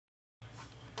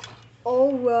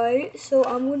Alright, so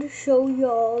I'm gonna show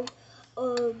y'all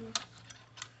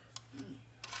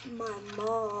my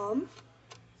mom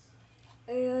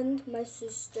and my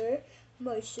sister.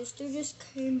 My sister just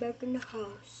came back in the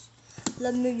house.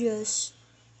 Let me just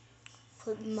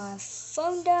put my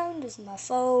phone down. This is my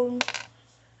phone.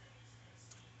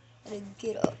 Gotta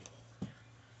get up.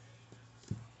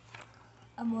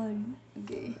 I'm on.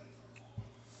 Okay.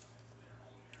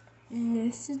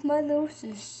 This is my little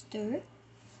sister.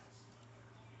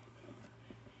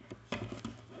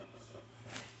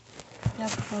 Y'all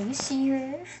can probably see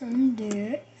her from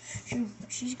there.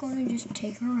 She's gonna just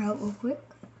take her out real quick.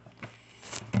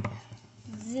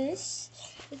 This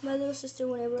is my little sister.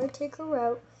 Whenever I take her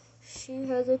out, she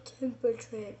has a temper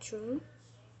tantrum.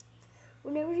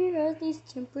 Whenever she has these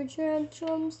temper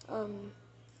tantrums,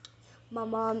 my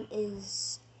mom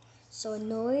is so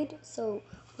annoyed. So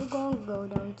we're gonna go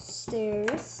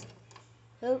downstairs.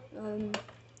 Oh, I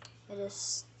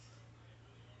just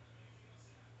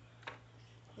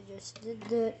did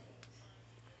that.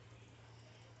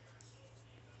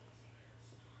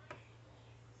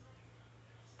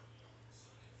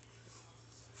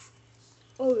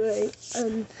 Alright,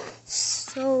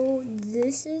 so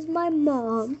this is my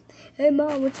mom. Hey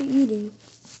mom, what you eating?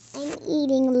 I'm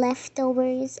eating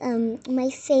leftovers, my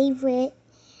favorite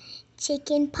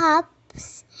chicken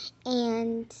pops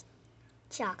and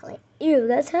chocolate. Ew,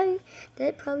 that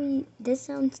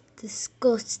sounds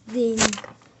disgusting.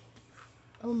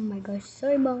 Oh my gosh,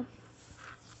 sorry mom.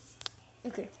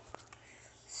 Okay,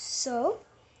 so,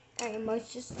 my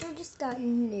sister just got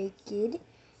naked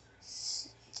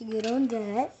to get on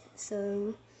that.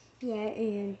 So, yeah,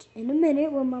 and in a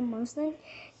minute when my mom's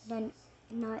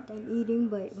not done eating,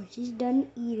 but when she's done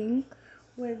eating,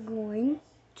 we're going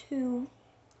to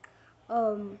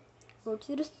go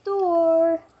to the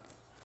store.